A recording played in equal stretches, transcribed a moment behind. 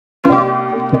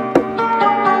Hello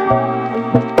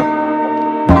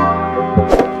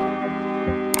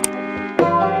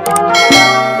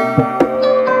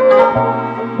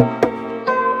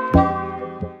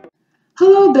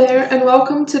there and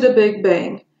welcome to the Big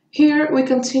Bang. Here we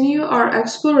continue our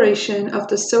exploration of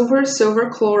the silver-silver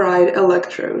chloride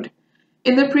electrode.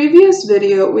 In the previous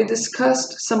video, we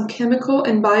discussed some chemical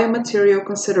and biomaterial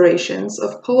considerations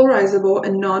of polarizable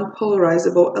and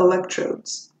non-polarizable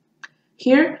electrodes.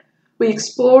 Here, we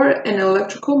explore an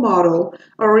electrical model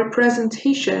or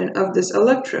representation of this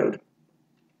electrode.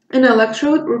 An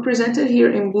electrode, represented here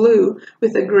in blue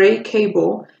with a gray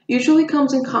cable, usually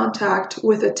comes in contact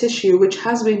with a tissue which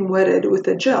has been wetted with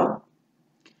a gel.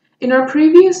 In our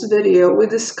previous video, we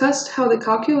discussed how the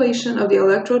calculation of the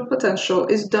electrode potential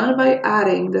is done by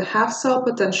adding the half-cell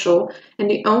potential and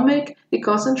the ohmic, the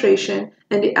concentration,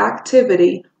 and the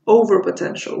activity over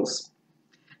potentials.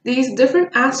 These different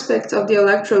aspects of the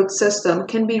electrode system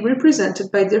can be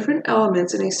represented by different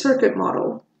elements in a circuit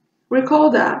model.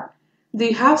 Recall that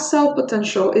the half-cell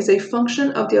potential is a function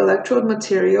of the electrode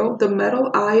material, the metal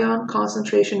ion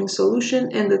concentration in solution,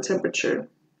 and the temperature.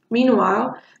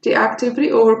 Meanwhile, the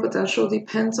activity over potential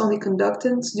depends on the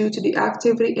conductance due to the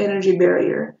activity-energy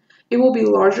barrier. It will be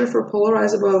larger for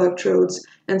polarizable electrodes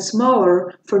and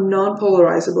smaller for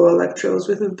non-polarizable electrodes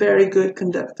with a very good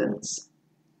conductance.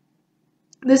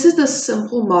 This is the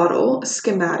simple model,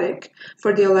 schematic,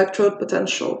 for the electrode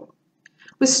potential.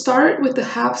 We start with the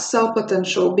half-cell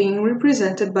potential being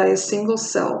represented by a single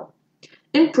cell.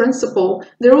 In principle,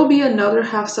 there will be another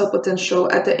half-cell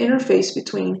potential at the interface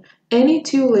between any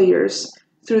two layers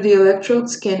through the electrode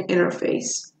skin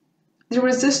interface. The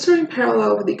resistor in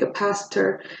parallel with the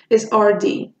capacitor is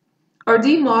RD.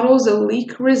 RD models the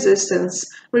leak resistance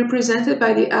represented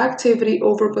by the activity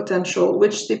over potential,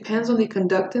 which depends on the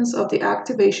conductance of the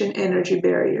activation energy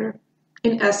barrier.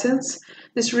 In essence,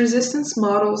 this resistance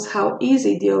models how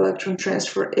easy the electron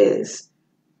transfer is.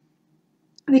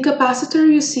 The capacitor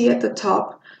you see at the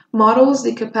top models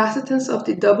the capacitance of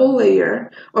the double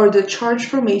layer or the charge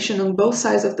formation on both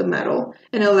sides of the metal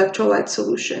in electrolyte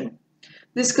solution.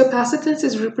 This capacitance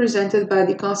is represented by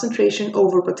the concentration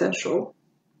over potential.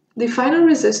 The final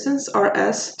resistance,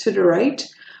 Rs, to the right,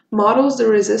 models the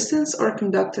resistance or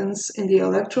conductance in the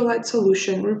electrolyte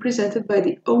solution represented by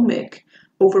the ohmic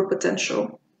over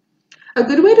potential. A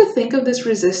good way to think of this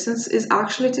resistance is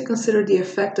actually to consider the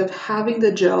effect of having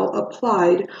the gel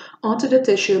applied onto the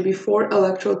tissue before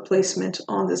electrode placement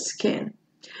on the skin.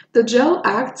 The gel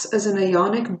acts as an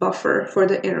ionic buffer for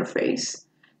the interface.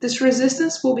 This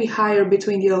resistance will be higher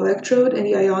between the electrode and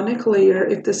the ionic layer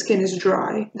if the skin is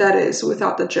dry, that is,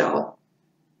 without the gel.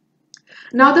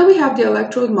 Now that we have the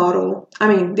electrical model,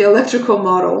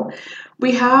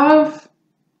 we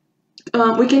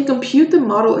can compute the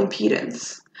model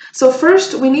impedance. So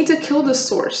first, we need to kill the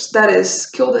source, that is,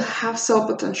 kill the half-cell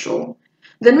potential.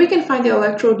 Then we can find the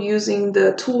electrode using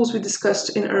the tools we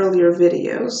discussed in earlier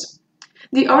videos.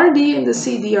 The RD and the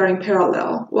CD are in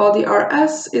parallel, while the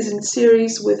RS is in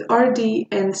series with RD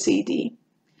and CD.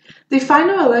 The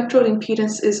final electrode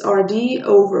impedance is RD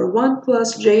over 1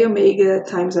 plus j omega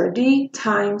times RD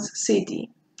times CD.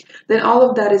 Then all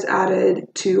of that is added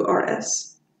to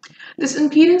RS. This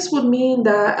impedance would mean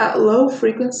that at low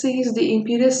frequencies, the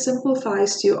impedance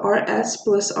simplifies to Rs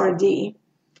plus Rd.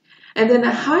 And then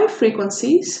at high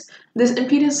frequencies, this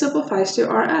impedance simplifies to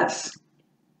Rs.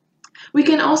 We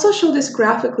can also show this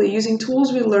graphically using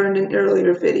tools we learned in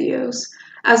earlier videos.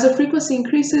 As the frequency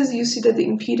increases, you see that the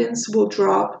impedance will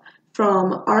drop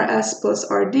from Rs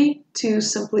plus Rd to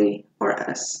simply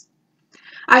Rs.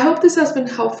 I hope this has been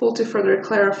helpful to further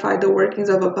clarify the workings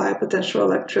of a biopotential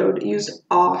electrode used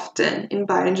often in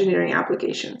bioengineering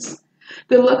applications.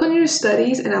 Good luck on your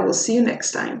studies, and I will see you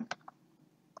next time.